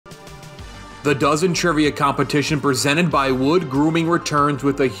The Dozen Trivia competition presented by Wood Grooming returns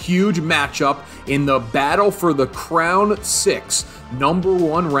with a huge matchup in the battle for the Crown 6. Number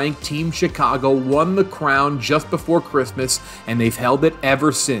 1 ranked Team Chicago won the crown just before Christmas, and they've held it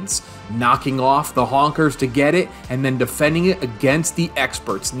ever since, knocking off the Honkers to get it and then defending it against the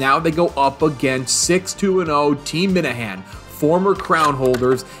experts. Now they go up against 6-2-0 Team Minihane, former crown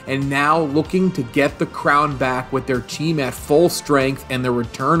holders, and now looking to get the crown back with their team at full strength and the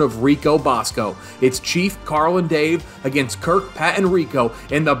return of Rico Bosco. It's Chief, Carl, and Dave against Kirk, Pat, and Rico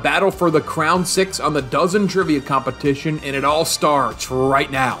in the battle for the Crown 6 on the Dozen Trivia competition, and it all starts right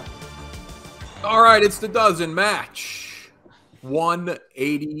now. All right, it's the Dozen match.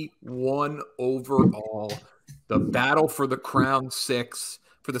 181 overall. The battle for the Crown 6.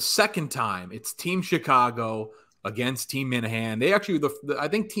 For the second time, it's Team Chicago against Team Minihane. They actually, I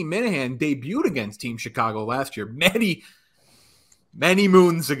think Team Minihane debuted against Team Chicago last year, many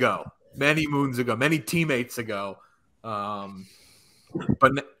moons ago, many teammates ago. But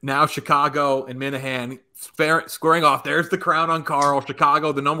now Chicago and Minihane squaring off. There's the crown on Carl.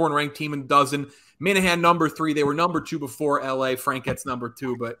 Chicago, the number 1 ranked team in the Dozen. Minihane, number 3. They were number 2 before LA. Frank gets number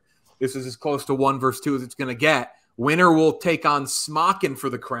 2, but this is as close to 1 versus 2 as it's going to get. Winner will take on Smockin for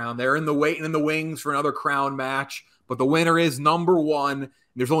the crown. They're waiting in the wings for another crown match, but the winner is number 1.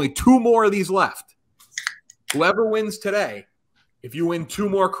 There's only 2 more of these left. Whoever wins today, if you win 2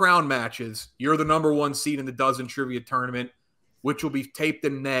 more crown matches, you're the number 1 seed in the Dozen Trivia Tournament, which will be taped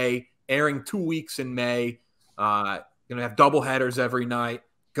in May, airing 2 weeks in May. Going to have double headers every night.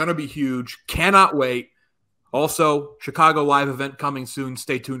 Going to be huge. Cannot wait. Also, Chicago live event coming soon.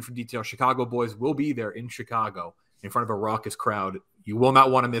 Stay tuned for details. Chicago boys will be there in Chicago in front of a raucous crowd. You will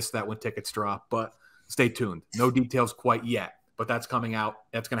not want to miss that when tickets drop, but stay tuned. No details quite yet, but that's coming out.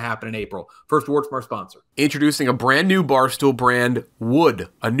 That's going to happen in April. First word from our sponsor. Introducing a brand new Barstool brand, Wood,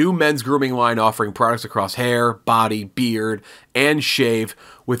 a new men's grooming line offering products across hair, body, beard, and shave.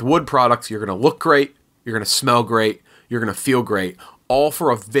 With Wood products, you're going to look great, you're going to smell great, you're going to feel great, all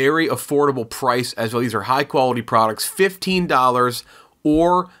for a very affordable price as well. These are high-quality products, $15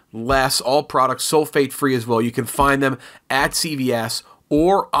 or less. All products sulfate-free as well. You can find them at CVS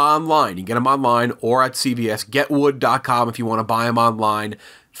or online. You can get them online or at CVS. Getwood.com if you want to buy them online.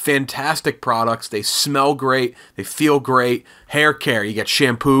 Fantastic products. They smell great. They feel great. Hair care. You get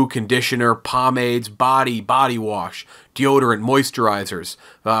shampoo, conditioner, pomades, body wash, deodorant, moisturizers.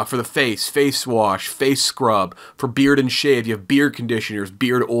 For the face wash, face scrub. For beard and shave, you have beard conditioners,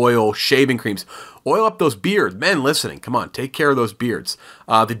 beard oil, shaving creams. Oil up those beards. Men listening, come on, take care of those beards.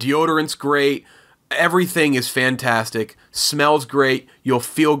 The deodorant's great. Everything is fantastic. Smells great. You'll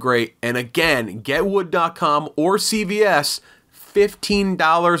feel great. And again, getwood.com or CVS,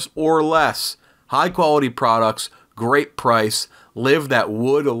 $15 or less. High quality products, great price. Live that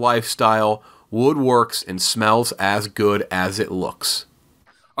Wood lifestyle. Wood works and smells as good as it looks.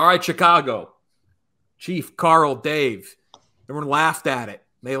 All right, Chicago. Chief, Carl, Dave. Everyone laughed at it.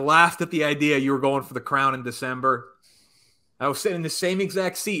 They laughed at the idea you were going for the crown in December. I was sitting in the same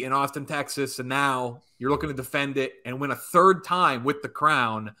exact seat in Austin, Texas, and now you're looking to defend it and win a 3rd time with the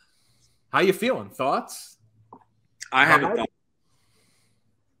crown. How you feeling? Thoughts? I have a thought.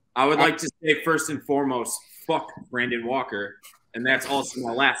 I would like to say first and foremost, fuck Brandon Walker, and that's also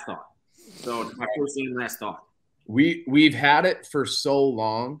my last thought. So my first and last thought. We've had it for so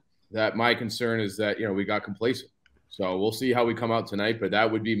long that my concern is that we got complacent. So we'll see how we come out tonight, but that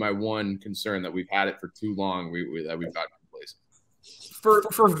would be my one concern, that we've had it for too long. That we've got complacent.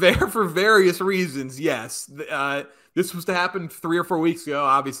 For various reasons, yes. This was to happen 3 or 4 weeks ago.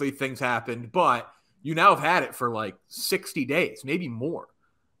 Obviously, things happened, but you now have had it for like 60 days, maybe more.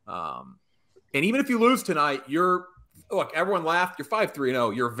 And even if you lose tonight, look, everyone laughed. You're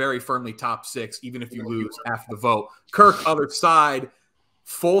 5-3-0. You're very firmly top 6, even if you lose after the vote. Kirk, other side,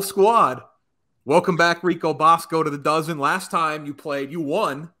 full squad. Welcome back, Rico Bosco, to the Dozen. Last time you played, you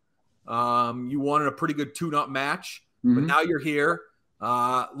won. You won in a pretty good tune-up match. Mm-hmm. But now you're here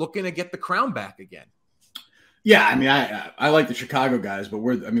looking to get the crown back again. Yeah, I mean, I like the Chicago guys, but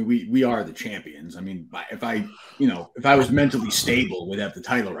we are the champions. I mean, if I was mentally stable, we'd have the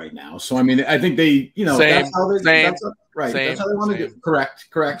title right now. So I mean, I think they, that's how they want to do.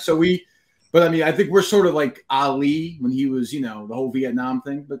 Correct. So but I mean, I think we're sort of like Ali when he was, the whole Vietnam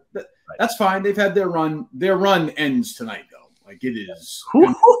thing. But that's fine. They've had their run. Their run ends tonight, though. Like it is.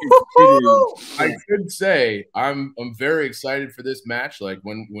 I should say I'm very excited for this match. Like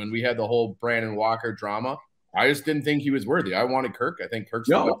when we had the whole Brandon Walker drama, I just didn't think he was worthy. I wanted Kirk. I think Kirk's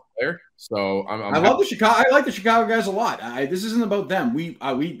the best player. So I love the Chicago. I like the Chicago guys a lot. This isn't about them. We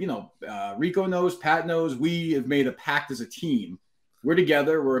Rico knows, Pat knows. We have made a pact as a team We're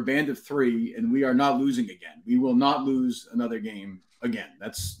together. We're a band of 3, and we are not losing again. We will not lose another game again.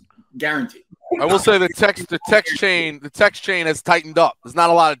 That's guaranteed. I will say the text chain has tightened up. There's not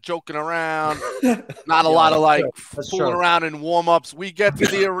a lot of joking around, not a lot of like fooling around in warm-ups. We get to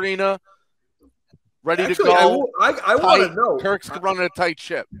the arena ready to go. I want to know. Kirk's running a tight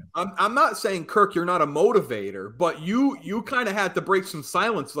ship. I'm not saying, Kirk, you're not a motivator, but you kind of had to break some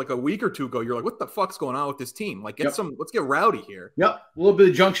silence like a week or two ago. You're like, what the fuck's going on with this team? Like, let's get rowdy here. Yep. A little bit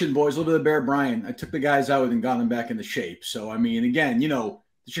of Junction Boys, a little bit of Bear Bryant. I took the guys out and got them back into shape. So, I mean, again,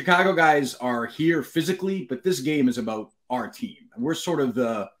 the Chicago guys are here physically, but this game is about our team. And we're sort of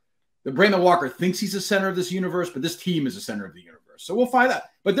the Brandon Walker thinks he's the center of this universe, but this team is the center of the universe. So we'll find out.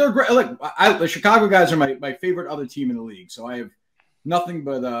 But they're great. Look, the Chicago guys are my favorite other team in the league. So I have nothing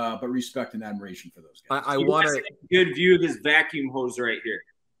but respect and admiration for those guys. I want a good view of this vacuum hose right here.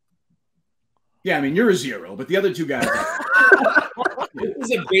 Yeah, I mean, you're a 0, but the other two guys. This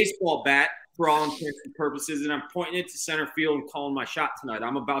is a baseball bat for all intents and purposes, and I'm pointing it to center field and calling my shot tonight.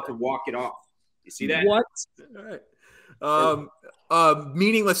 I'm about to walk it off. You see that? What? All right.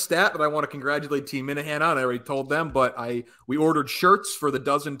 Meaningless stat, but I want to congratulate Team Minihane on. I already told them, but we ordered shirts for the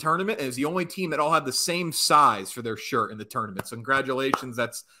dozen tournament, and it's the only team that all had the same size for their shirt in the tournament. So congratulations.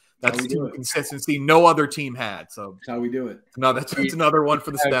 That's team consistency no other team had. So that's how we do it. No, that's another one for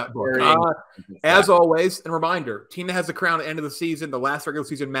the stat book. As always, and reminder, team that has the crown at the end of the season, the last regular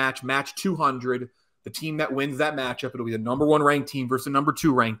season match 200. The team that wins that matchup, it'll be the number 1 ranked team versus the number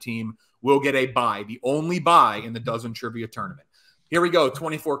 2 ranked team, will get a bye, the only bye in the dozen trivia tournament. Here we go,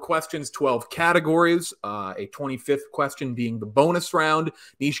 24 questions, 12 categories, a 25th question being the bonus round.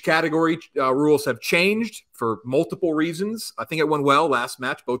 Niche category rules have changed for multiple reasons. I think it went well last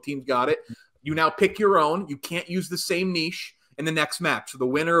match. Both teams got it. You now pick your own. You can't use the same niche in the next match. So the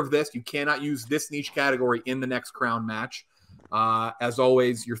winner of this, you cannot use this niche category in the next crown match. As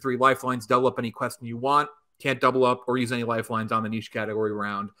always, your 3 lifelines, double up any question you want. Can't double up or use any lifelines on the niche category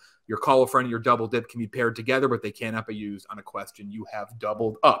round. Your call a friend and your double dip can be paired together, but they cannot be used on a question you have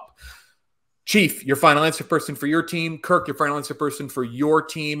doubled up. Chief, your final answer person for your team. Kirk, your final answer person for your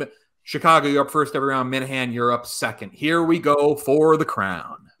team. Chicago, you're up first every round. Minihane, you're up second. Here we go for the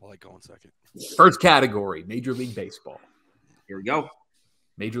crown. I like going second. First category, Major League Baseball. Here we go.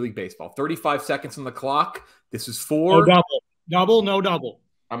 Major League Baseball. 35 seconds on the clock. This is for... No double. Double, no double.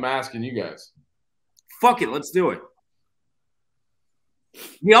 I'm asking you guys. Fuck it. Let's do it.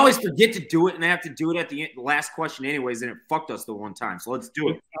 We always forget to do it, and I have to do it at the last question anyways, and it fucked us the one time. So let's do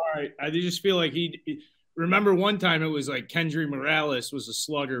it. All right. I just feel like remember one time it was like Kendry Morales was a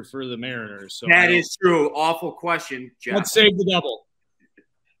slugger for the Mariners. So that is true. Awful question, Jeff. Let's save the double.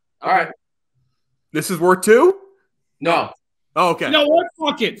 All right. This is worth 2? No. Oh, okay. No, what?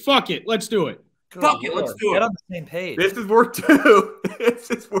 Fuck it. Let's do it. Fuck it. Let's do it. Get on the same page. This is worth 2.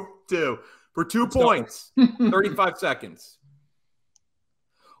 This is worth 2. For 2 points, 35 seconds.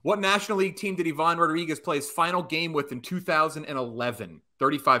 What National League team did Ivan Rodriguez play his final game with in 2011?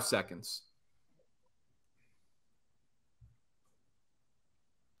 35 seconds.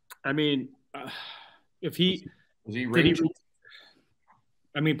 I mean, if he was he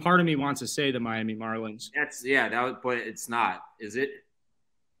I mean, part of me wants to say the Miami Marlins. But it's not, is it?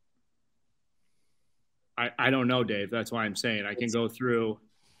 I don't know, Dave. That's why I'm saying I can go through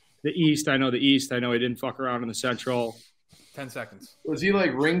the East. I know the East. I know he didn't fuck around in the Central. 10 seconds. Was he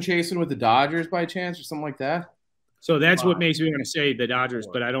like ring chasing with the Dodgers by chance or something like that? So that's what makes me want to say the Dodgers,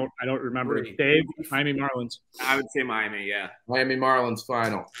 but I don't remember. Dave, Miami Marlins. I would say Miami, yeah. Miami Marlins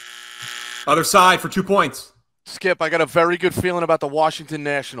final. Other side for 2 points. Skip, I got a very good feeling about the Washington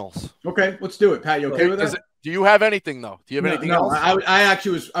Nationals. Okay, let's do it. Pat, you okay with that? Do you have anything, though? Do you have anything else? I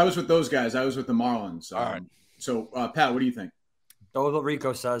actually was with those guys. I was with the Marlins. All right. So, Pat, what do you think? Go with what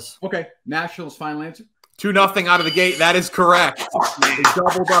Rico says. Okay, Nationals final answer. 2-0 out of the gate. That is correct. They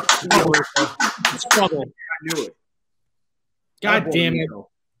doubled up. It's trouble. I knew it. God damn it.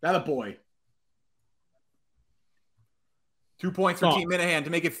 That a boy. 2 points for Team Minihane to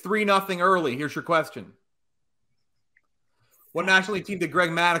make it 3-0 early. Here's your question. What National League team did Greg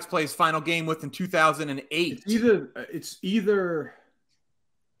Maddux play his final game with in 2008? It's either.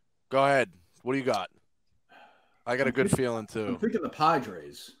 Go ahead. What do you got? I got a good feeling, too. I'm thinking the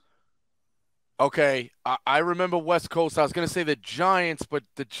Padres. Okay. I remember West Coast. I was going to say the Giants, but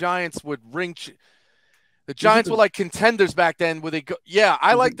the Giants would the Giants were like contenders back then. Where they go? Yeah,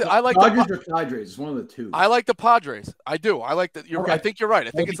 I like the Padres or Padres. It's one of the two. I like the Padres. I do. I like the. I think you're right.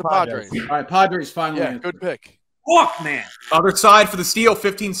 I think it's the Padres. All right, Padres final answer. Good pick. Fuck, man. Other side for the steal,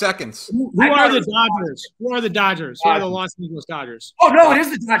 15 seconds. Who are the Dodgers? Who are the Dodgers? Who are the Los Angeles Dodgers? Oh, no, it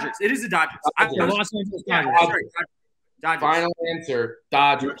is the Dodgers. It is the Dodgers. The Los Angeles Dodgers. Dodgers. Final answer,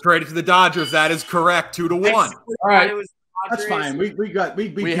 Dodgers. Traded to the Dodgers. That is correct. 2-1. All right. That's fine.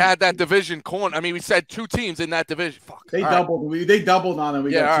 We had that division corn. I mean, we said 2 teams in that division. Fuck. They doubled. They doubled on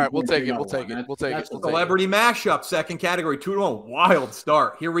it. Yeah, all right. We'll take it. We'll take it. We'll take it. Celebrity mashup, second category, 2-1. Wild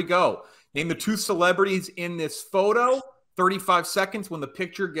start. Here we go. Name the 2 celebrities in this photo. 35 seconds when the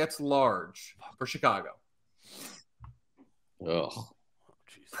picture gets large for Chicago. Ugh.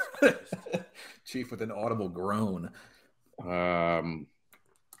 Chief with an audible groan. I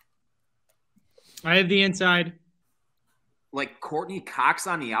have the inside. Like Courtney Cox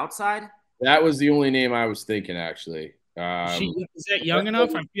on the outside? That was the only name I was thinking, actually. Is that young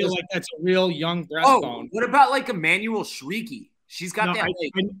enough? I feel like that's a real young breastbone. What about like Emmanuel Shrieky? She's got that.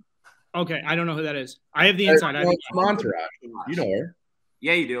 Okay, I don't know who that is. I have the inside. It's Entourage. You know her.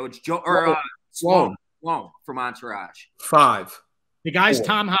 Yeah, you do. It's Sloan from Entourage. 5. The guy's 4.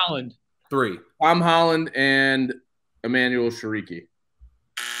 Tom Holland. 3. Tom Holland and Emmanuel Shrieky.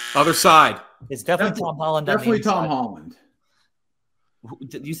 Other side. It's definitely Tom Holland. Definitely Tom Holland.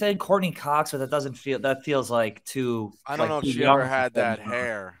 You said Courtney Cox, but that doesn't feel. That feels like too. I don't know if she ever had that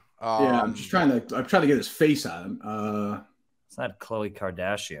hair. Yeah, I'm trying to get his face on him. It's not Khloe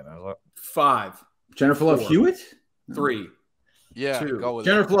Kardashian. 5. Jennifer Love Hewitt. 3. Yeah, 2. go with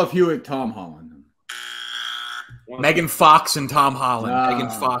Jennifer Love Hewitt, Tom Holland. Megan Fox and Tom Holland.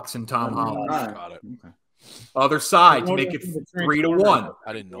 Megan Fox and Tom Holland. Right. Got it. Okay. Other side to make it 3-1.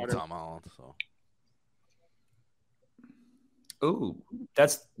 I didn't know Tom Holland. So. Ooh,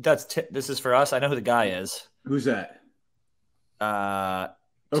 this is for us. I know who the guy is. Who's that?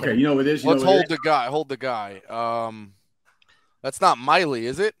 Okay, you know who it is. Let's hold the guy. Hold the guy. That's not Miley,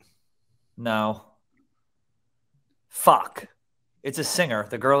 is it? No. Fuck. It's a singer.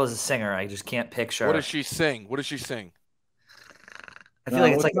 The girl is a singer. I just can't picture. What does she sing? What does she sing? I feel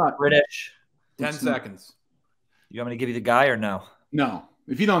like it's like not British. 10 seconds. You want me to give you the guy or no? No.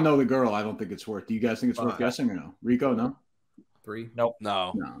 If you don't know the girl, I don't think it's worth. Do you guys think it's worth guessing or no? Rico, no? 3. Nope.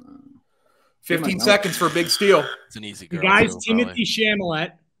 No. 15 seconds for a big steal. It's an easy The girl. guy's Timothy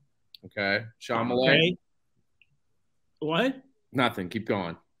Chalamet. Okay. Chalamet. Okay. What? Nothing. Keep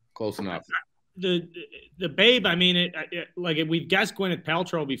going. Close enough. The babe, I mean, we've guessed Gwyneth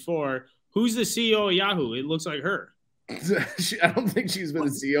Paltrow before. Who's the CEO of Yahoo? It looks like her. I don't think she's been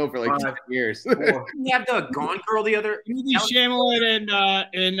the CEO for like 10 years. We have the Gone Girl the other. Chalamet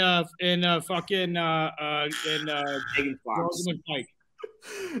and fucking Megan Fox. Rosamund Pike.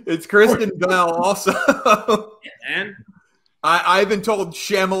 It's Kristen Bell also. And I've been told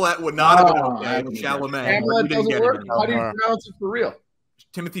Chalamet would not have been okay with Chalamet. Chalamet doesn't work. How do you pronounce it for real?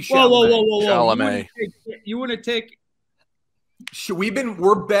 Timothy Chalamet. Whoa. Chalamet. You want to take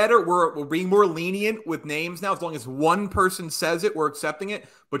We're better. We're being more lenient with names now. As long as one person says it, we're accepting it.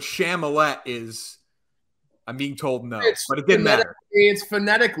 But Chalamet is, I'm being told no. But it didn't matter. It's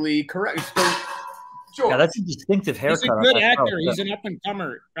phonetically correct. So, sure. Yeah, that's a distinctive haircut. He's a good actor. He's an up and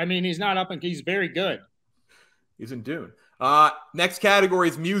comer. I mean, he's not up and he's very good. He's in Dune. Next category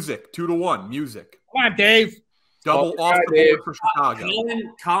is music. 2-1. Music. Come on, Dave. Double off the board for Chicago.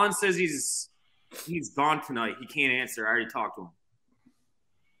 Colin says he's gone tonight. He can't answer. I already talked to him.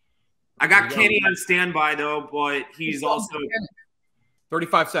 I got Kenny on standby though, but he's also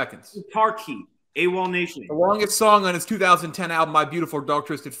 35 seconds. Tarkey, AWOL Nation. The longest song on his 2010 album, My Beautiful Dark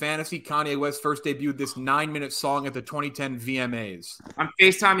Twisted Fantasy. Kanye West first debuted this 9-minute song at the 2010 VMAs. I'm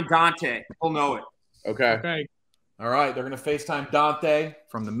FaceTiming Dante. He'll know it. Okay. All right, they're going to FaceTime Dante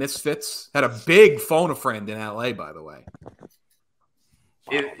from the Misfits. Had a big phone a friend in LA, by the way.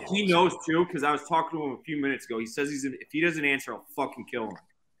 He knows too, because I was talking to him a few minutes ago. He says if he doesn't answer, I'll fucking kill him.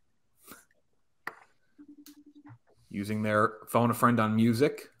 Using their phone a friend on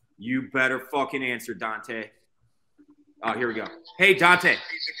music. You better fucking answer, Dante. Oh, here we go. Hey, Dante.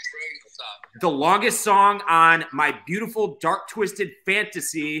 The longest song on My Beautiful Dark Twisted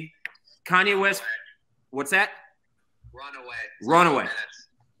Fantasy, Kanye West. What's that? Runaway.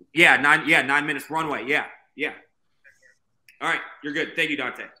 Yeah, 9 minutes. Runaway. Yeah. All right, you're good. Thank you,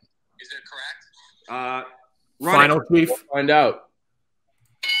 Dante. Is it correct? Final, Chief. We'll find out.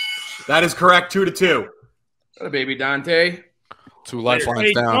 That is correct. 2-2. Got a baby, Dante. 2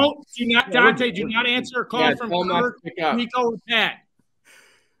 lifelines down. Dante, do not answer a call from Kirk, Rico, or Pat.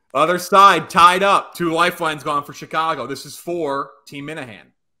 Other side, tied up. 2 lifelines gone for Chicago. This is for Team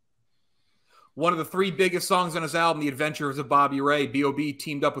Minihane. One of the 3 biggest songs on his album, The Adventures of Bobby Ray, B.O.B.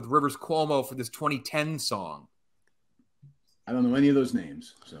 teamed up with Rivers Cuomo for this 2010 song. I don't know any of those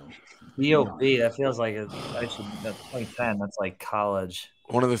names. So B.O.B. That feels like that's 2010. That's like college.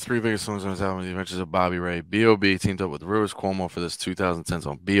 One of the 3 biggest songs on his album, The Adventures of Bobby Ray. B.O.B. teamed up with Rivers Cuomo for this 2010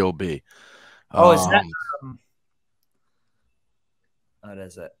 song. B.O.B. Oh, is that What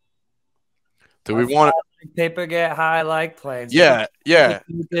is it? Do we want paper get high like planes? Yeah. That's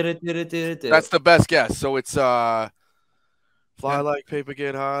That's the best guess. So it's fly like paper,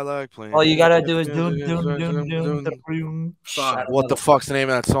 get high like planes. all you gotta do is doom doom doom doom the boom. What the fuck's the name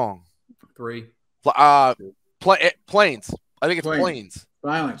of that song? 3. Planes. I think it's Planes.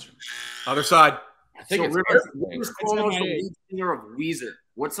 Silence. Other side. I think it's Rivers Cuomo's the lead singer of Weezer.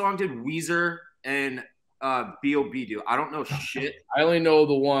 What song did Weezer and B.O.B. do? I don't know shit. I only know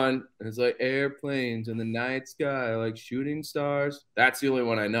the one. And it's like airplanes in the night sky, like shooting stars. That's the only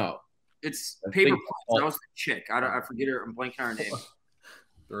one I know. It's Paper Planes. That was the chick. I forget her. I'm blanking on her name.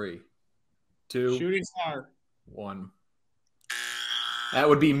 3, 2, Shooting star. 1. That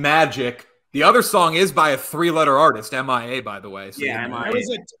would be Magic. The other song is by a 3-letter artist, MIA, by the way. So yeah, MIA.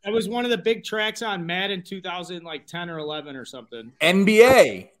 That was one of the big tracks on Madden 2010 or 11 or something.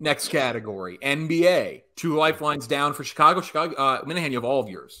 NBA, next category. NBA. 2 lifelines down for Chicago. Minihane, you have all of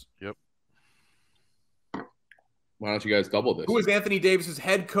yours. Yep. Why don't you guys double this? Who was Anthony Davis's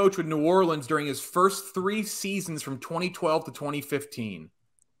head coach with New Orleans during his first 3 seasons from 2012 to 2015?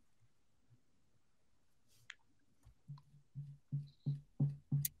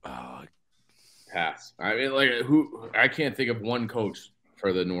 Pass. I mean, like, who? I can't think of one coach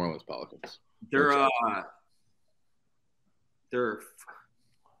for the New Orleans Pelicans. They're I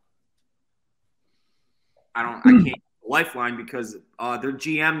can't lifeline because their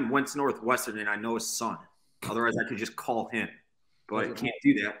GM went to Northwestern and I know his son. Otherwise, I could just call him, but I can't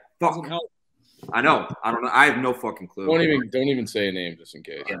do that. Fuck. I know. I don't know. I have no fucking clue. Don't even say a name just in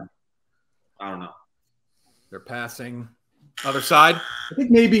case. Yeah. I don't know. They're passing. Other side. I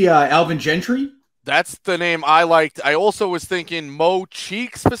think maybe Alvin Gentry. That's the name I liked. I also was thinking Mo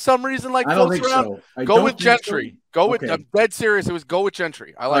Cheeks for some reason. Like I don't think so. Go with Gentry. Go with. I'm dead serious. It was go with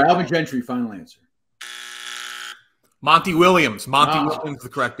Gentry. I like Alvin Gentry. Final answer. Monty Williams. Monty Williams is the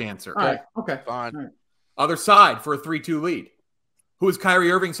correct answer. All right. Okay. Fine. All right. Other side for a 3-2 lead. Who was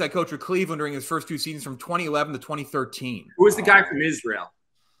Kyrie Irving's head coach with Cleveland during his first 2 seasons from 2011 to 2013? Who was the guy from Israel?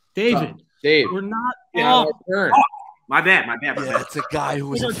 David. Dave. We're not. Yeah, My bad. Yeah, it's a guy who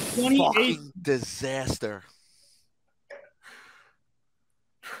was a fucking disaster.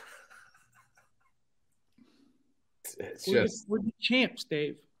 It's We're just the champs,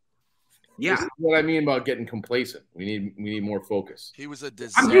 Dave. Yeah. This is what I mean about getting complacent. We need more focus. He was a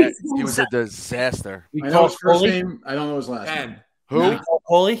disaster. He was a disaster. I know his first name. I don't know his last name. Who?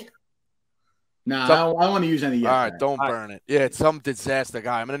 Holy? Nah, I don't want to use any yet. All right, don't burn it. Yeah, it's some disaster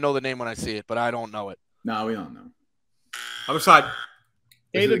guy. I'm gonna know the name when I see it, but I don't know it. No, we don't know. Other side.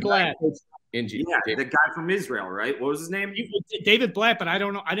 David Blatt. Yeah, the guy from Israel, right? What was his name? David Blatt, but I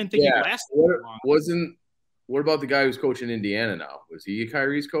don't know. I didn't think he lasted long. What about the guy who's coaching Indiana now? Was he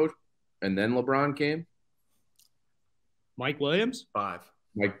Kyrie's coach? And then LeBron came? Mike Williams? 5.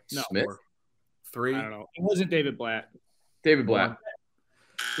 Mike Smith? 3. I don't know. It wasn't David Blatt. David Blatt.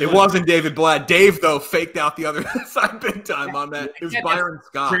 It wasn't David Blatt. Dave, though, faked out the other side big time on that. It was Byron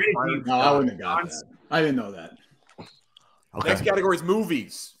Scott. No, I wouldn't have got that. I didn't know that. Okay. Next category is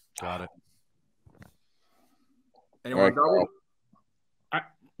movies. Got it. Anyone go?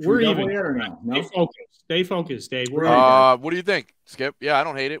 We're even. No? Stay focused, Dave. What do you think, Skip? Yeah, I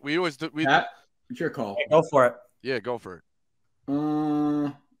don't hate it. We always do. Pat, it's your call. Yeah, go for it. Yeah, go for it.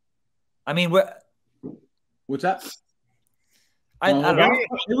 I mean, what's that? I don't know.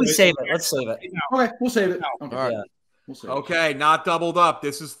 We save it. Let's save it. Okay, we'll save it. Okay. All right. Yeah. We'll save it. Okay, not doubled up.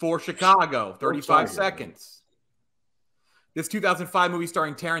 This is for Chicago. 35 seconds. This 2005 movie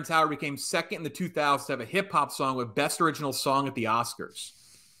starring Terrence Howard became second in the 2000s to have a hip-hop song with Best Original Song at the Oscars.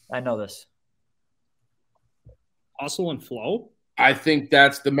 I know this. Hustle and Flow? I think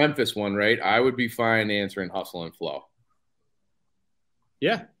that's the Memphis one, right? I would be fine answering Hustle and Flow.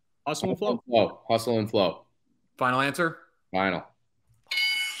 Yeah. Hustle and Flow. Hustle and Flow. Final answer? Final.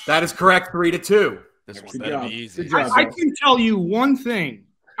 That is correct, 3-2. This one better be easy. I can tell you one thing.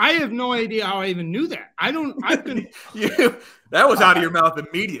 I have no idea how I even knew that. I've been that was out of your mouth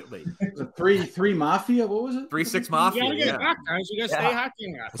immediately. Three Mafia? What was it? 3-6 Mafia. You gotta get hot, guys. You gotta stay hot.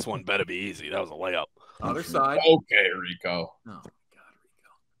 This one better be easy. That was a layup. Other side. Okay, Rico. Oh, God,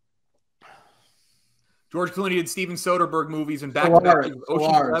 Rico. George Clooney did Steven Soderbergh movies and back-to-back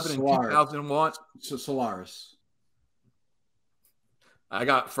Ocean's 11 in 2001. Solaris. I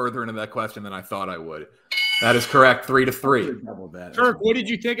got further into that question than I thought I would. That is correct. 3-3. Kirk, what did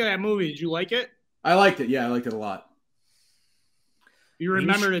you think of that movie? Did you like it? I liked it. Yeah, I liked it a lot. You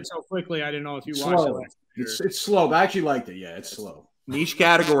remembered it so quickly. I didn't know if you watched it. It's slow, but I actually liked it. Yeah, it's slow. Niche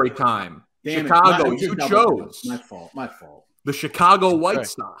category time. Damn Chicago, it. you chose. My fault. The Chicago White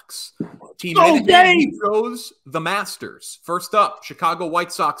Sox. Team chose the Masters. First up, Chicago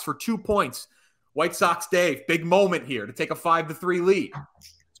White Sox for 2 points. White Sox Dave, big moment here to take a 5-3 lead.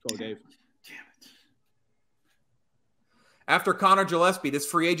 Let's go, Dave. After Connor Gillespie, this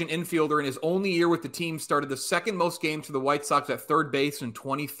free agent infielder in his only year with the team started the second most games for the White Sox at third base in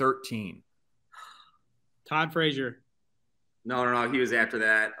 2013. Todd Frazier. No. He was after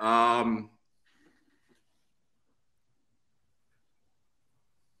that. I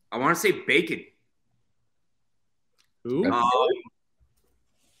want to say Bacon. Who?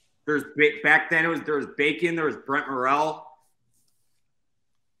 There's back then there was Bacon. There was Brent Morrell.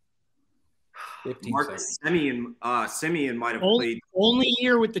 Marcus Simeon might have played. Only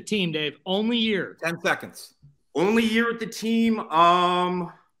year with the team, Dave. Only year. 10 seconds. Only year with the team.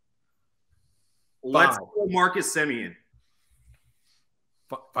 Let's go Marcus Simeon.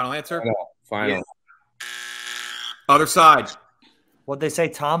 Final answer? Final. Yes. Other side. What'd they say?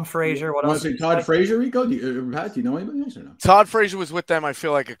 Tom Frazier? What You else? want to say Todd Frazier, Rico? Pat, do you know anybody else or no? Todd Frazier was with them, I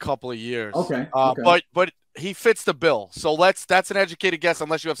feel like, a couple of years. Okay. But he fits the bill. So that's an educated guess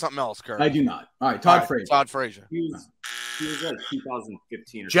unless you have something else, Kirk. I do not. All right, Todd Frazier. Todd Frazier. He was like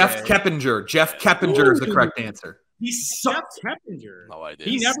 2015 or Jeff something. Keppinger. Jeff Keppinger is the correct answer. He sucked. Jeff Keppinger. No idea.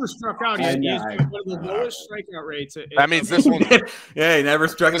 He never struck out. He's one of the lowest strikeout rates. That means this one. Yeah, he never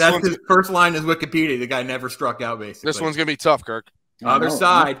struck. That's his first line is Wikipedia. The guy never struck out, basically. This one's going to be tough, Kirk. Other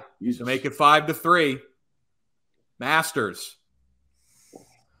side Jesus. to make it 5-3. Masters.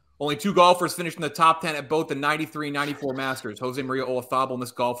 Only 2 golfers finished in the top 10 at both the 93 and 94 Masters. Jose Maria Olazabal and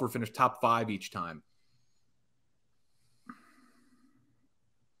this golfer finished top 5 each time.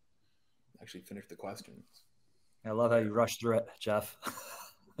 Actually finished the questions. I love how you rushed through it, Jeff.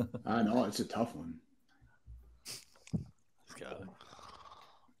 I know it's a tough one. Got it.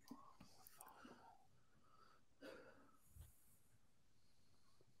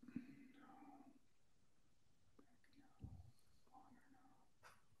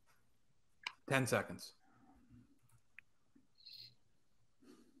 Ten seconds.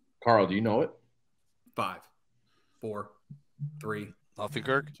 Carl, do you know it? 5, 4, 3, Nothing,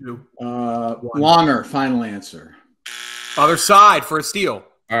 Kirk. 2. Longer, final answer. Other side for a steal.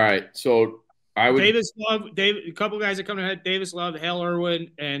 All right. So I would. Davis Love, a couple guys that come to head. Davis Love, Hale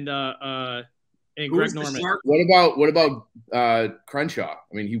Irwin, and Greg Norman. What about Crenshaw?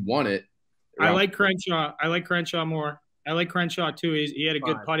 I mean, he won it. I like Crenshaw. I like Crenshaw more. I like Crenshaw too. He had a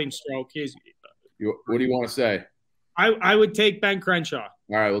good putting stroke. What do you want to say? I would take Ben Crenshaw.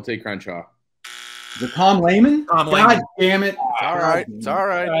 All right, we'll take Crenshaw. The Tom Lehman? Tom God Lehman. damn it. It's all right. It's all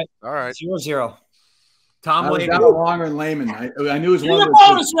right. All right. 0-0. Tom I was Lehman. down longer than Lehman. I knew it was In one of the those.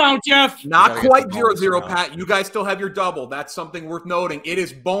 bonus round, Jeff. Not gotta get quite the bonus 0-0, round. Pat. You guys still have your double. That's something worth noting. It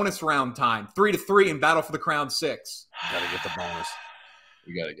is bonus round time. 3-3 in Battle for the Crown 6. Got to get the bonus.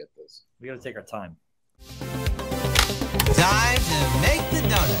 We got to get this. We got to take our time. Time to make the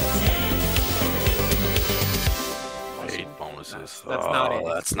donuts. I hate bonuses. That's not it.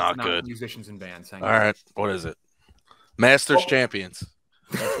 That's not good. Musicians and bands. Hang All on. right. What is it? Masters Champions.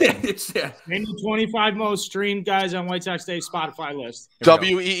 It's, yeah. Name the 25 most streamed guys on White Sox Day's Spotify list.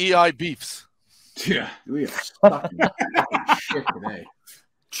 WEEI Beefs. Yeah, we are stuck in shit today.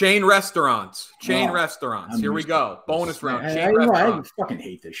 Chain restaurants. Oh, Restaurants. I'm Here we used go. Bonus round. I Chain restaurants. fucking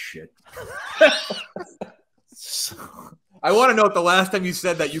hate this shit. I want to note the last time you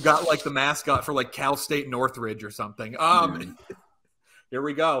said that you got like the mascot for like Cal State Northridge or something. Here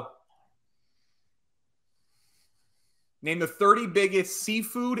we go. Name the 30 biggest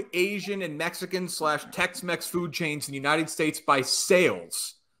seafood, Asian, and Mexican / Tex-Mex food chains in the United States by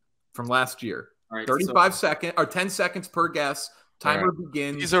sales from last year. All right, 35 seconds or 10 seconds per guess. Timer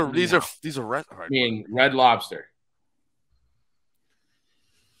begins. These are I mean, Red Lobster.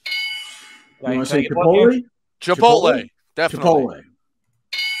 You want to Can I say get one here? Chipotle? Chipotle. Definitely.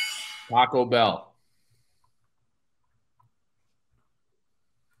 Chipotle. Taco Bell.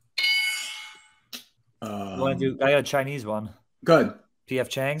 I got a Chinese one. Good. PF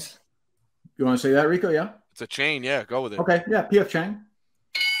Chang's. You want to say that, Rico? Yeah. It's a chain. Yeah, go with it. Okay. Yeah. PF Chang.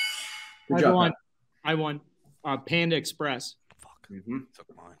 Good job, Pat. I won. Panda Express. Fuck. Took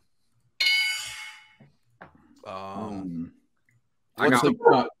mine. What's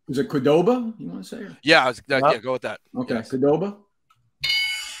is it Qdoba? You want to say? Yeah, go with that. Okay. Yes. Qdoba.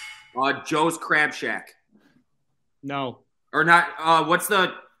 Joe's Crab Shack. No. Or not. What's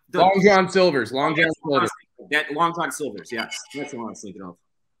the Long John Silver's. Long John Silver's. That Long John Silver's. Yes, that's the one I was thinking of.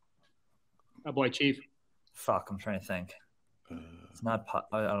 Oh boy, Chief. Fuck, I'm trying to think. It's not.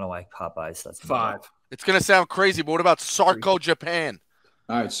 I don't know why Popeyes. That's 5. It's gonna sound crazy, but what about Sarko, Japan?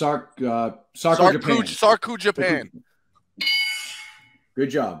 All right. Sarko, Japan. Sarku, Japan. Good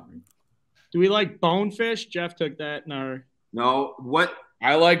job. Do we like bonefish? Jeff took that in our. No, what?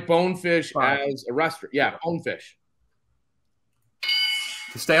 I like bonefish as a restaurant. Yeah, bonefish.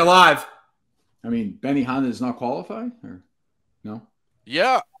 To stay alive. I mean, Benihane does not qualify, or no?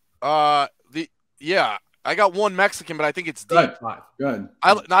 Yeah. Yeah. I got one Mexican, but I think it's deep. Good.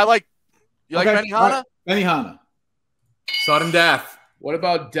 I like. You like Benihane? Benihane. Sudden death. What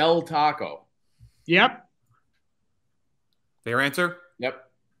about Del Taco? Yep. Fair answer?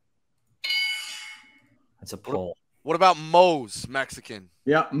 Yep. That's a pull. What about Moe's Mexican?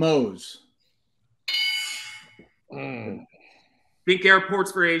 Yeah, Moe's. Think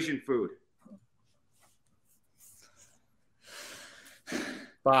airports for Asian food.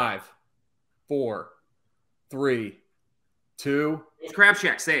 5, 4, 3, 2. Joe's Crab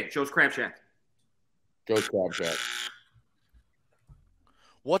Shack. Say it. Joe's Crab Shack. Joe's Crab Shack.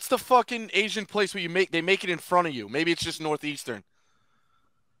 What's the fucking Asian place where they make it in front of you? Maybe it's just Northeastern.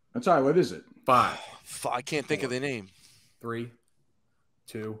 That's all right. What is it? 5. I can't think of the name. 3,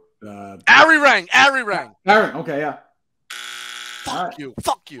 2. Arirang. Aaron. Okay, yeah. Fuck you.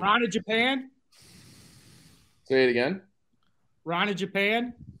 Fuck you. Rana, Japan. Say it again. Rana,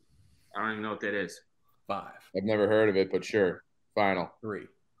 Japan. I don't even know what that is. 5. I've never heard of it, but sure. Final. 3.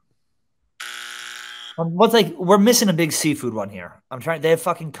 What's like? We're missing a big seafood one here. I'm trying. They have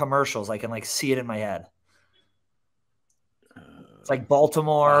fucking commercials. I can like see it in my head. It's like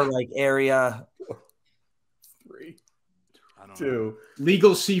Baltimore, like area. 3, I don't 2. know.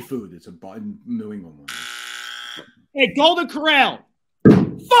 Legal seafood. It's a New England one. Hey, Golden Corral.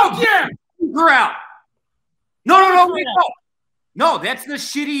 Fuck yeah! Corral. No, wait, no. No, that's the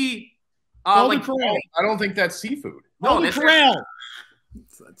shitty. Golden Corral. I don't think that's seafood. No, Golden that's Corral.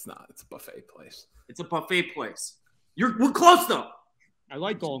 It's not. It's a buffet place. It's a buffet place. We're close though. I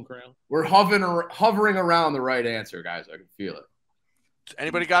like Golden Corral. We're hovering around the right answer, guys. I can feel it.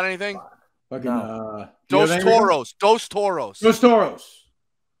 Anybody got anything? Fucking Dos Toros. Dos Toros. Dos Toros.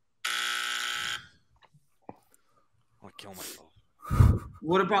 I'm gonna kill myself.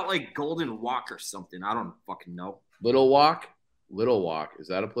 What about like Golden Walk or something? I don't fucking know. Little Walk. Is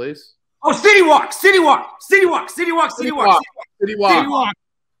that a place? Oh, City Walk. City Walk. City Walk. City Walk. City Walk. City Walk. City Walk.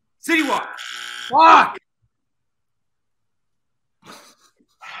 City Walk. Fuck.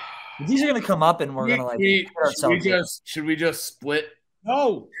 These are gonna come up, and we're gonna like Should we just split?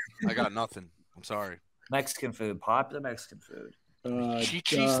 No. I got nothing. I'm sorry. Mexican food, popular Mexican food.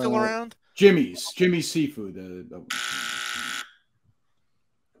 Chi-Chi still around? Jimmy's Seafood.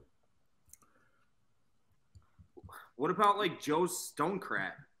 What about like Joe's Stone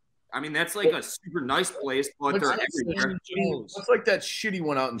Crab? I mean, that's like a super nice place, but they're everywhere. What's like that shitty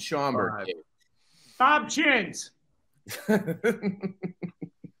one out in Schaumburg? Bob Chins.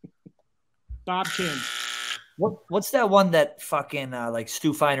 Bob Chins. What's that one that fucking like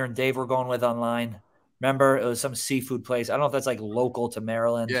Stu Feiner and Dave were going with online? Remember, it was some seafood place. I don't know if that's like local to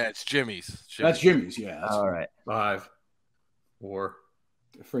Maryland. Yeah, it's Jimmy's. That's Jimmy's. Yeah. All right. 5, 4,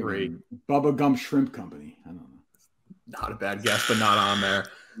 3. Bubba Gump Shrimp Company. I don't know. Not a bad guess, but not on there.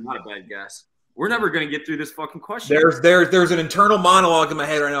 Not a bad guess. We're never gonna get through this fucking question. There's an internal monologue in my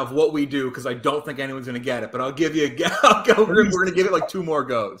head right now of what we do because I don't think anyone's gonna get it. But I'll give you a guess. We're gonna give it like 2 more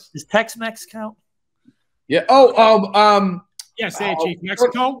goes. Does Tex-Mex count? Yeah. Yeah, say it, Chief.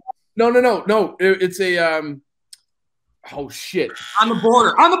 Mexico. No. It's a Oh shit! On the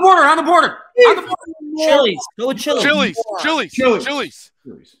border. Chili's. Go with Chili's. Chili's.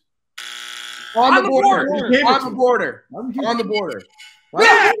 On the border.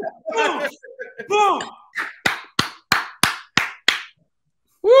 Yeah! Boom!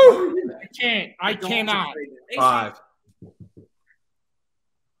 Woo! I cannot. 5.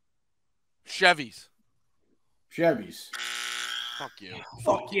 Chevy's. Fuck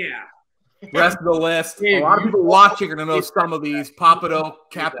yeah. Rest of the list. A lot of people watching are going to know some of these. Papado,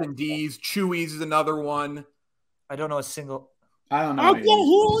 Captain D's, Chewy's is another one. I don't know a single. I don't know. Uncle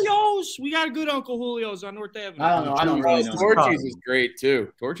Julio's. We got a good Uncle Julio's on North Avenue. I don't know. I don't really know. Torchy's is great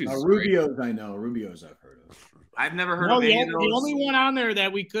too. Rubio's, I know. Rubio's, I've heard of. I've never heard of any of those. The only one on there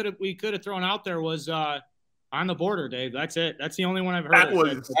that we could have thrown out there was On the Border, Dave. That's it. That's the only one I've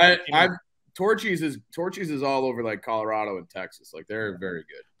heard. Torchy's is all over like Colorado and Texas. Like they're very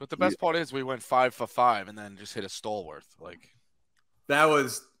good. But the best part is we went 5 for 5 and then just hit a Stallworth. Like that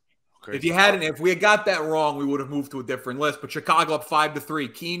was crazy. If we had got that wrong, we would have moved to a different list. But Chicago up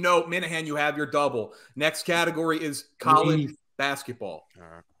 5-3. Keynote, Minihane, you have your double. Next category is college basketball. All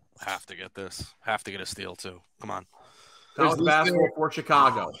right. Have to get this. Have to get a steal too. Come on. College basketball for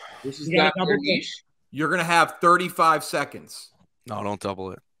Chicago. This is not their niche. You're gonna have 35 seconds. No, don't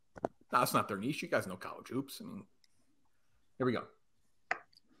double it. No, it's not their niche. You guys know college hoops. I mean, here we go.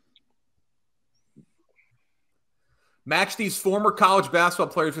 Match these former college basketball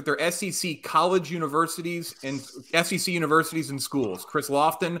players with their SEC college universities and SEC universities and schools. Chris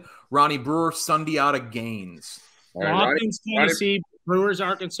Lofton, Ronnie Brewer, Sundiata Gaines. Lofton's Tennessee, Brewers,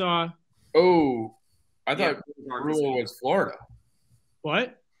 Arkansas. Oh, I thought Brewer was Florida.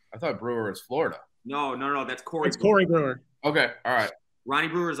 What? I thought Brewer was Florida. No. That's Corey. It's Corey Brewer. Okay, all right. Ronnie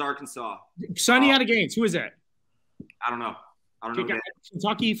Brewer is Arkansas. Sundiata Gaines. Who is that? I don't know.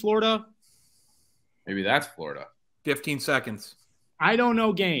 Kentucky, Florida. Maybe that's Florida. 15 seconds. I don't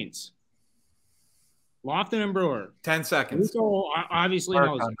know Gaines. Lofton and Brewer. 10 seconds. Rico obviously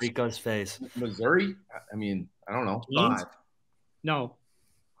knows. On Rico's face. Missouri? I mean, I don't know. Gaines? 5. No.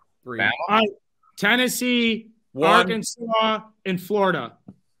 3. All right. Tennessee, 1. Arkansas, and Florida.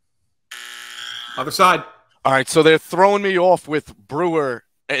 Other side. All right, so they're throwing me off with Brewer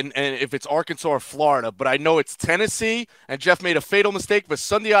and if it's Arkansas or Florida, but I know it's Tennessee, and Jeff made a fatal mistake, but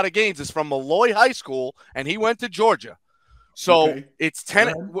Sundiata Gaines is from Malloy High School, and he went to Georgia. So it's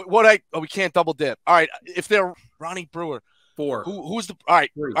we can't double dip. All right, if they're Ronnie Brewer. 4. Who's the – all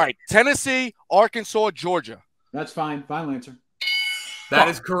right, Tennessee, Arkansas, Georgia. That's fine. Final answer. That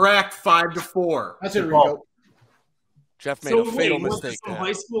is correct. 5-4. That's it, Rico. Jeff made a fatal mistake. Went to some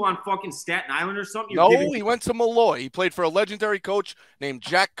high school on fucking Staten Island or something? He went to Malloy. He played for a legendary coach named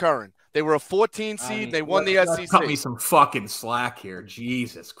Jack Curran. They were a 14 seed. They won the SEC. Cut me some fucking slack here.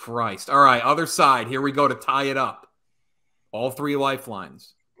 Jesus Christ. All right, other side. Here we go to tie it up. All 3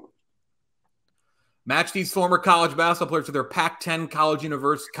 lifelines. Match these former college basketball players to their Pac-10 college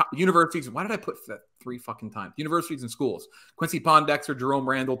universities. Why did I put that 3 fucking times? Universities and schools. Quincy Pondexter, Jerome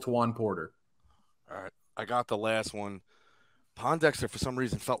Randall, Tawan Porter. All right, I got the last one. Pondexter, for some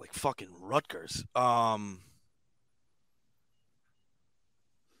reason, felt like fucking Rutgers.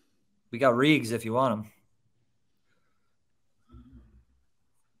 We got Riggs if you want him.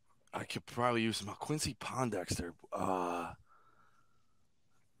 I could probably use him. Quincy Pondexter.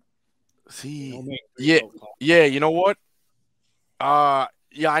 Yeah. You know what? I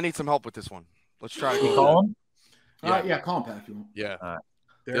need some help with this one. Let's try. You call him? Call him, Pat, if you want. Yeah.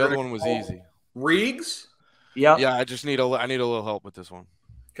 The other one was easy. Riggs? Yeah. Yeah, I need a little help with this one.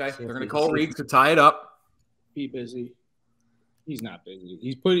 Okay, they're going to call Riggs to tie it up. Be busy. He's not busy.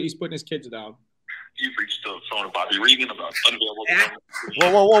 He's putting his kids down. You've reached the phone of Bobby Regan about unavailable.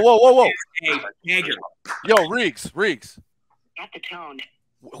 Whoa. Hey, Hager. Yo, Riggs. At the tone.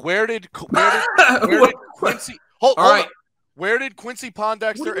 Where did Quincy Where did Quincy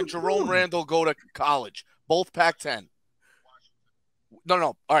Pondexter and Jerome Randall go to college? Both Pac-10. No.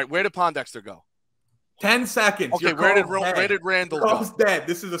 All right, where did Pondexter go? 10 seconds. Okay, where did Randall go? Call's dead.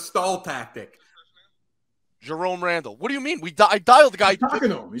 This is a stall tactic. Jerome Randall. What do you mean? I dialed the guy. He's talking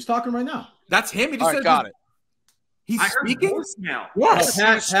to him. He's talking right now. That's him. He just said got it. He's speaking? Yes,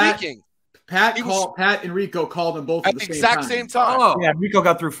 Pat, speaking. Pat and Rico called them both at the exact same time. Oh. Yeah, Rico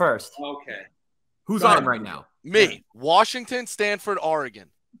got through first. Okay. Who's on right now? Me. Washington, Stanford, Oregon.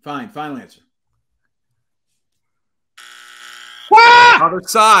 Fine. Final answer. Other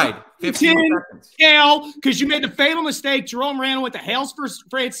side. 15 seconds. Hale, because you made the fatal mistake. Jerome Randall went to Hales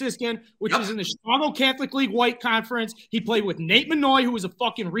Franciscan, which is in the Chicago Catholic League White Conference. He played with Nate Minoy, who was a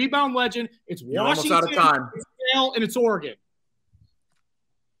fucking rebound legend. It's Washington, almost out of time. It's Hale, and it's Oregon.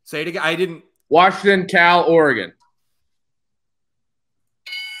 Say it again. I didn't. Washington, Cal, Oregon.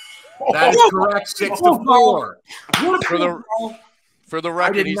 That is correct. 6-4. For the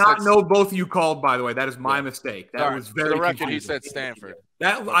record, I did not know both of you called, by the way. That is my mistake. That was very For the record, confusing. he said Stanford.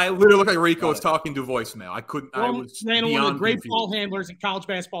 I literally looked like Rico was talking to voicemail. I couldn't. I was Randall, one of the great confused. ball handlers in college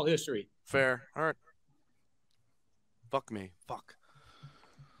basketball history. Fair. All right. Fuck me. Fuck.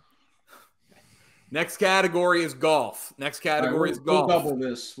 Next category is golf. We'll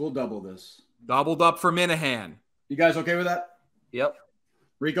double this. Doubled up for Minihane. You guys okay with that? Yep.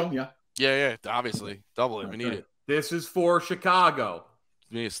 Rico, yeah? Yeah. Obviously. Double it. We need it. This is for Chicago.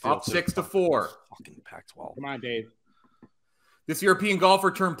 Up 6-4. Fucking Pac-12. Come on, Dave. This European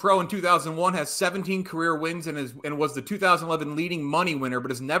golfer turned pro in 2001, has 17 career wins, and was the 2011 leading money winner,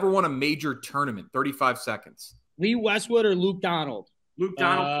 but has never won a major tournament. 35 seconds. Lee Westwood or Luke Donald? Luke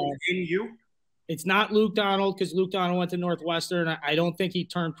Donald from NU? It's not Luke Donald because Luke Donald went to Northwestern. I don't think he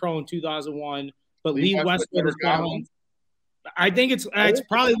turned pro in 2001, but Lee Westwood is probably. I think it's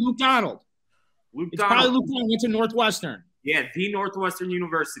probably Luke Donald. Probably Luke Donald went to Northwestern. Yeah, the Northwestern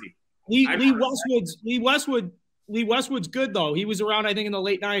University. Lee Westwood's good though. He was around, I think, in the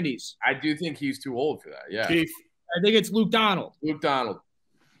late 90s. I do think he's too old for that. Yeah. Chief. I think it's Luke Donald.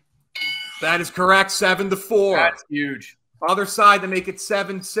 That is correct. 7-4. That's huge. Other side to make it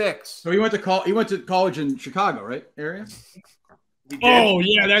 7-6. So he went to college in Chicago, right? Area? Oh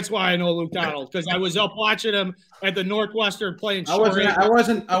yeah, that's why I know Luke Donald, because I was up watching him at the Northwestern playing. I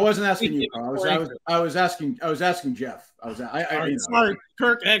wasn't asking you, Carl. I was asking Jeff. Sorry,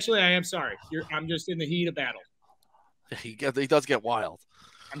 Kirk. Actually, I am sorry. I'm just in the heat of battle. He does get wild.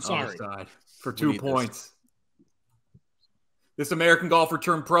 I'm sorry. For 2 points. This American golfer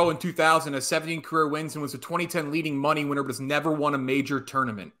turned pro in 2000, has 17 career wins, and was a 2010 leading money winner, but has never won a major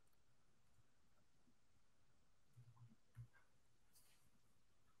tournament.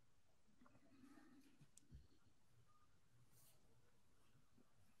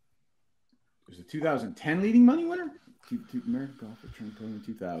 Was the 2010 leading money winner? American golfer turned pro in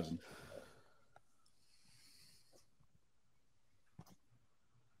 2000.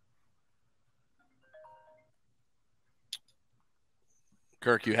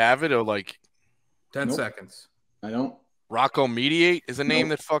 Kirk, you have it, or like 10 seconds? I don't. Rocco Mediate is a name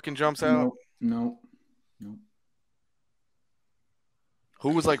that fucking jumps out. No. Who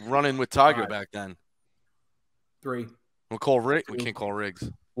was like running with Tiger back then? 3. We can't call Riggs.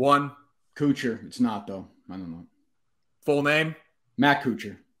 1. Kuchar. It's not though. I don't know. Full name? Matt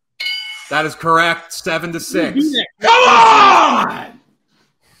Kuchar. That is correct. 7-6. Come on!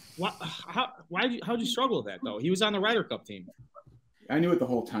 How'd you struggle with that though? He was on the Ryder Cup team. I knew it the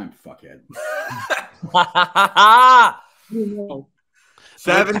whole time, fuckhead.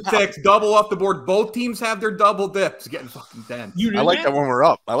 7-6, double off the board. Both teams have their double dips. Getting fucking 10. I like that when we're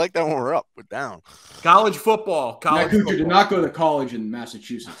up. We're down. College football. Matt Kuchar did not go to college in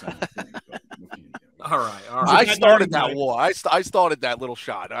Massachusetts. I don't think, all right. I started that war. I started that little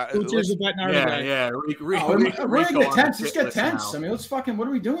shot. Yeah. We're going to get tense. Let's get tense. I mean, let's fucking. What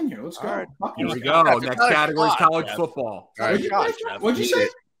are we doing here? Let's go. Right. Here we go. Next category is college football. What'd you say?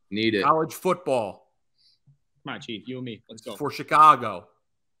 Need it. College football. Come on, Chief. You and me. Let's go. For Chicago.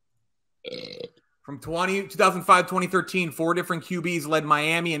 From 2005-2013, 4 different QBs led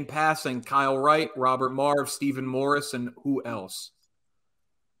Miami in passing. Kyle Wright, Robert Marv, Stephen Morris, and who else?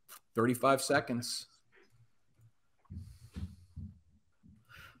 35 seconds.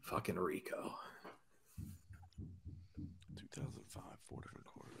 Fucking Rico. 2005, 4 different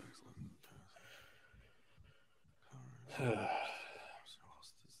quarterbacks.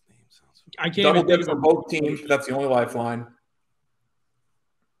 I can't double dips for both teams. That's the only lifeline.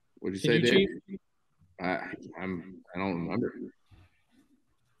 What'd you say, Dave? I don't remember.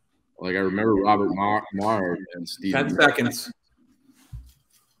 Like I remember Robert Marr and Steve. 10 seconds.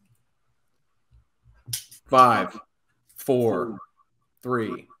 5, 4,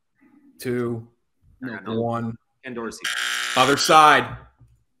 3, 2, 1. And Dorsey. Other side.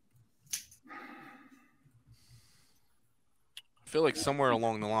 I feel like somewhere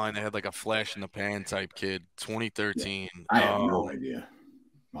along the line they had like a flash in the pan type kid. 2013. I have no idea.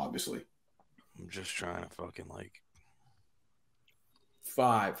 Obviously. I'm just trying to fucking like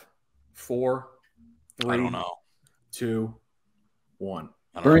 5, 4, 3. I don't know. 2, 1.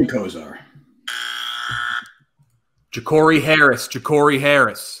 Bernie Kosar. Ja'Cory Harris.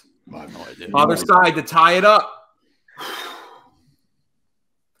 I have no idea. Other side to tie it up.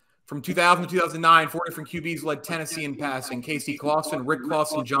 From 2000 to 2009, 4 different QBs led Tennessee in passing. Casey Clausen, Rick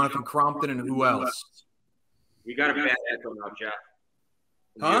Clausen, Jonathan Crompton, and who else? We got a bad echo now, Jeff.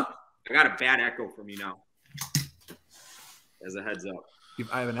 Huh? I got a bad echo from you now. As a heads up.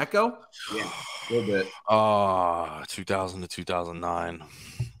 I have an echo? Yeah. A little bit. 2000 to 2009.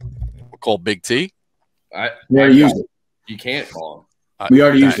 We'll call Big T. We already used it. You can't call him. We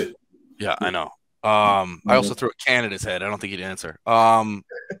already used it. Yeah, I know. I also threw a can at his head. I don't think he'd answer.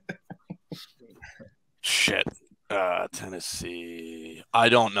 Shit. Tennessee. I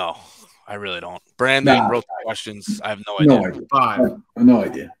don't know. I really don't. Brandon wrote the questions. I have no idea. No idea. 5. No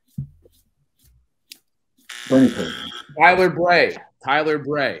idea. Tyler Bray.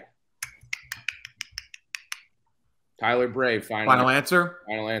 Final answer?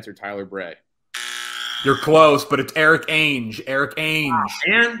 Final answer, Tyler Bray. You're close, but it's Eric Ainge.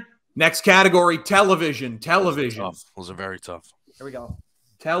 Man. Next category, television. Those are very tough. Here we go.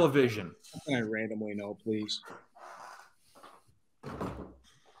 Television. Can I randomly know, please?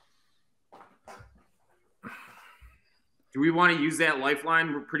 Do we want to use that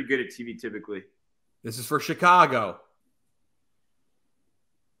lifeline? We're pretty good at TV typically. This is for Chicago.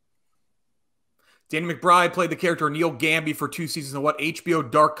 Danny McBride played the character Neil Gamby for 2 seasons in what HBO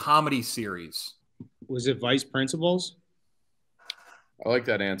dark comedy series? Was it Vice Principals? I like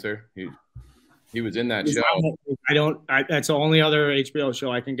that answer. He was in that show. That's the only other HBO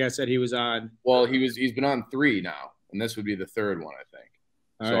show I can guess that he was on. Well, he's been on 3 now, and this would be the 3rd one, I think.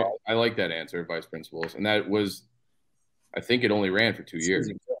 All right. I like that answer, Vice Principals. And that was, I think it only ran for 2 years.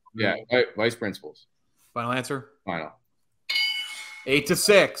 Yeah, Vice Principals. Final answer? Final.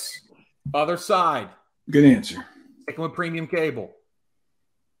 8-6. Other side. Good answer. Sticking with premium cable.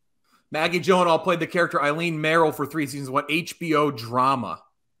 Maggie Gyllenhaal played the character Eileen Merrill for 3 seasons. What HBO drama?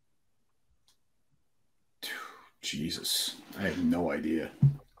 Jesus. I have no idea.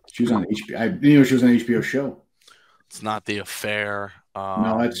 She was on HBO. I didn't know she was on an HBO show. It's not The Affair.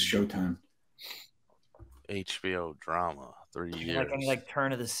 No, that's Showtime. HBO drama. 3 years. Like any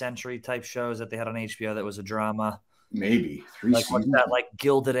turn of the century type shows that they had on HBO that was a drama. Maybe 3 like seasons. What's that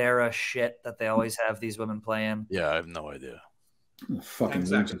Gilded Era shit that they always have these women playing? Yeah, I have no idea. The fucking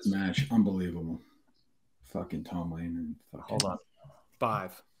losers match, unbelievable. Fucking Tom Lane and fucking. Hold on.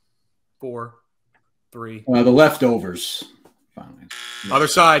 5, 4, 3. The Leftovers. Finally. Other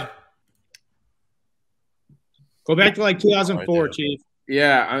side. Go back to 2004, Chief.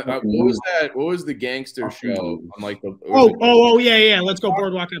 Yeah, what was that? What was the gangster show on the? Yeah. Let's go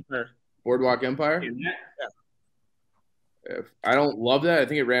Boardwalk Empire. Boardwalk Empire. Yeah. I don't love that. I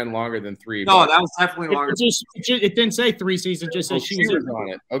think it ran longer than 3. No, that was definitely longer. It didn't say 3 seasons. Just said she was on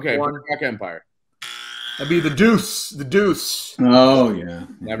it. Okay, Boardwalk Empire. That'd be The Deuce. The Deuce. Oh yeah,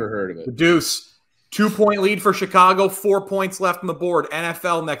 never heard of it. The Deuce. 2-point lead for Chicago. 4 points left on the board.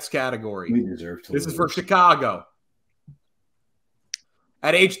 NFL next category. We deserve to. This is for Chicago.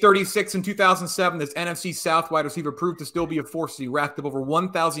 At age 36 in 2007, this NFC South wide receiver proved to still be a force. He racked up over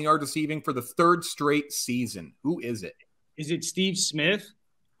 1,000 yards receiving for the 3rd straight season. Who is it? Is it Steve Smith?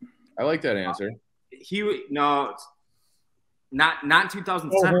 I like that answer. Not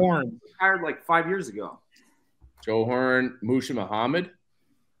 2007. Joe Horn. He hired 5 years ago. Joe Horn, Musha Muhammad.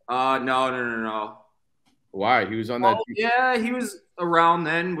 No. Why? He was on that. Yeah, he was around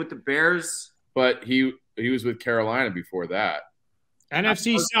then with the Bears. But he was with Carolina before that.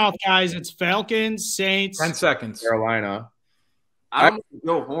 NFC South, guys. It's Falcons, Saints. 10 seconds. Carolina. I don't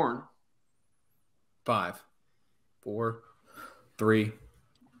know Joe Horn. 5, 4, 3,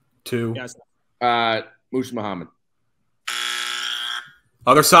 2. Yes. Musha Muhammad.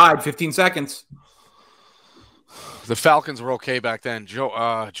 Other side, 15 seconds. The Falcons were okay back then. Joe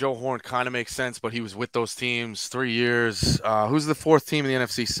Horn kind of makes sense, but he was with those teams 3 years. Who's the 4th team in the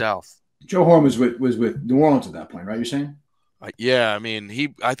NFC South? Joe Horn was with New Orleans at that point, right? You're saying? Yeah, I mean,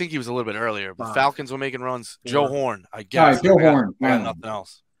 I think he was a little bit earlier. But Falcons were making runs. Joe Horn, I guess. All right, Joe Horn. I got nothing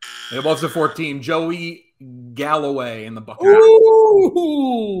else. It was the 4th team. Joey Galloway in the Buccaneers.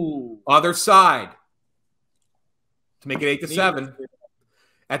 Ooh. Other side. To make it 8-7.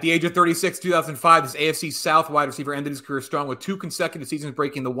 At the age of 36, 2005, this AFC South wide receiver ended his career strong with 2 consecutive seasons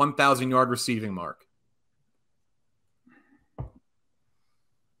breaking the 1,000-yard receiving mark.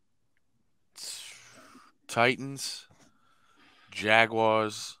 Titans,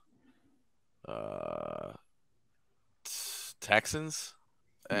 Jaguars, Texans,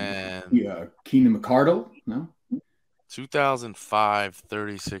 and Keenan McCardle. No, 2005,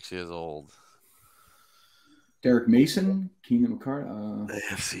 36 years old. Derek Mason, Keenan McCardle.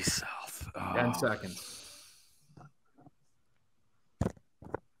 AFC South. 10 seconds.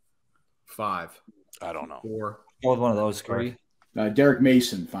 5. I don't know. 4. What was one of those, Kirk? Derek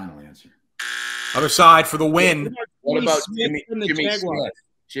Mason, final answer. Other side for the win. What about Jimmy Smith?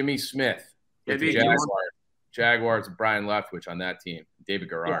 Jimmy Smith. With the Jaguars, Brian Leftwich on that team. David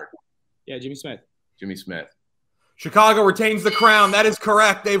Garrard. Yeah, Jimmy Smith. Jimmy Smith. Chicago retains the crown. That is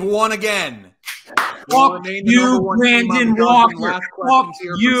correct. They've won again. Fuck you, Brandon Walker. Fuck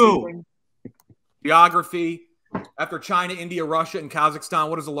you. Geography. After China, India, Russia, and Kazakhstan,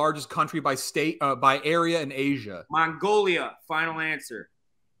 what is the largest country by area in Asia? Mongolia. Final answer.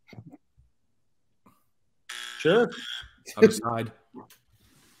 Sure. Other side.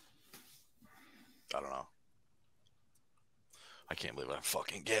 I don't know. I can't believe I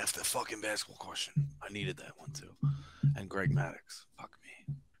fucking gaffed the fucking basketball question. I needed that one too. And Greg Maddox. Fuck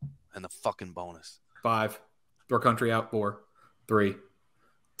me. And the fucking bonus. 5. Throw country out. 4, 3,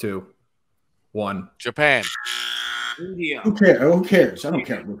 2, 1. Japan. India. Who cares? I don't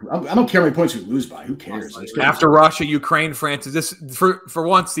care. I don't care how many points we lose by. Who cares? After Russia, Ukraine, France, is this for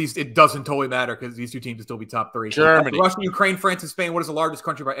once? It doesn't totally matter because these 2 teams will still be top 3. Germany. Russia, Ukraine, France, and Spain. What is the largest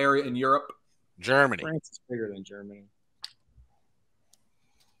country by area in Europe? Germany. France is bigger than Germany.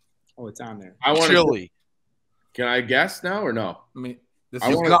 Oh, it's on there. Chile. Can I guess now or no? I mean, this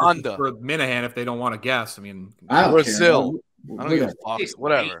I is Uganda. for Minihane if they don't want to guess. I mean, Brazil. I don't give a fuck.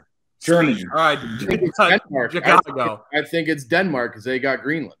 Whatever. Germany. All right, Denmark. Chicago. I think it's Denmark because they got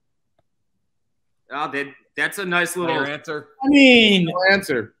Greenland. Oh, that's a nice little answer. I mean,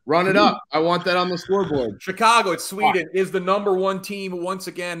 Answer. Run it up. I want that on the scoreboard. Chicago, it's Sweden, is the #1 team once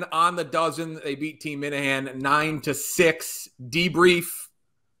again on the dozen. They beat Team Minihane 9-6. Debrief.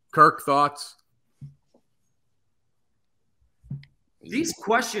 Kirk, thoughts? These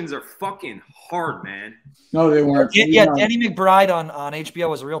questions are fucking hard, man. No, they weren't. Yeah, Danny McBride on HBO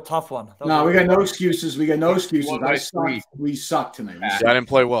was a real tough one. No, we got no excuses. We got no excuses. We sucked tonight. I didn't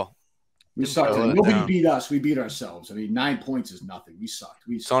play well. We sucked tonight. Nobody beat us. We beat ourselves. I mean, 9 points is nothing. We sucked.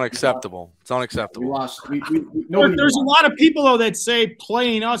 It's unacceptable. It's unacceptable. We lost. There's a lot of people though that say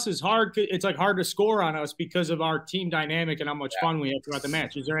playing us is hard. It's like hard to score on us because of our team dynamic and how much fun we have throughout the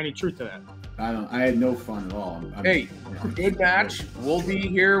match. Is there any truth to that? I had no fun at all. Good match. We'll be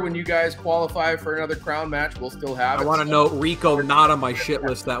here when you guys qualify for another crown match. We'll still have it. I want to note Rico not on my shit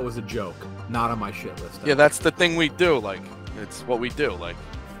list. That was a joke. Not on my shit list. Yeah, that's the thing we do. Like, it's what we do. Like.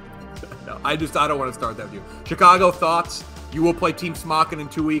 No, I don't want to start that with you. Chicago thoughts. You will play Team Smokin in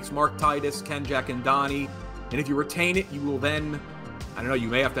 2 weeks. Mark Titus, Ken, Jack, and Donnie. And if you retain it, you will then, I don't know, you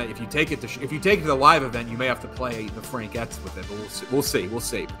may have to, if you take it to the live event, you may have to play the Frankettes with it. But we'll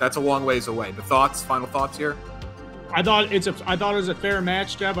see. That's a long ways away. The thoughts, final thoughts here? I thought it was a fair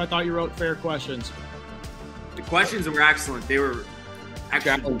match, Jeb. I thought you wrote fair questions. The questions were excellent. They were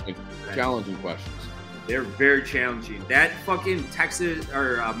actually challenging questions. They're very challenging. That fucking Texas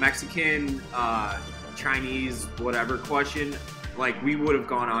or Mexican, Chinese, whatever question, like we would have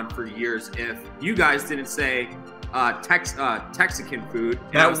gone on for years if you guys didn't say Texican food.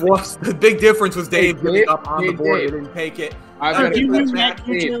 That was the big difference. Was Dave giving up on the board? He didn't take it. I've been back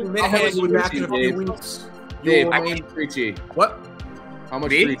in a few weeks. Dave, how much 3G? What? How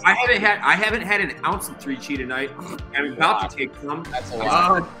much? I haven't had an ounce of 3G tonight. I'm about to take some. That's a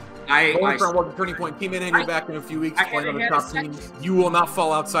lot. Turning point. Team in, and you're back in a few weeks playing on the top teams. You will not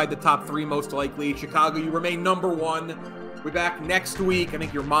fall outside the top 3, most likely. Chicago, you remain number 1. We're back next week. I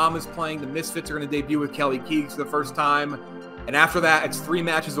think your mom is playing. The Misfits are going to debut with Kelly Keegs for the first time. And after that, it's 3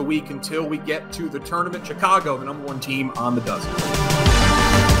 matches a week until we get to the tournament. Chicago, the number 1 team on the dozen.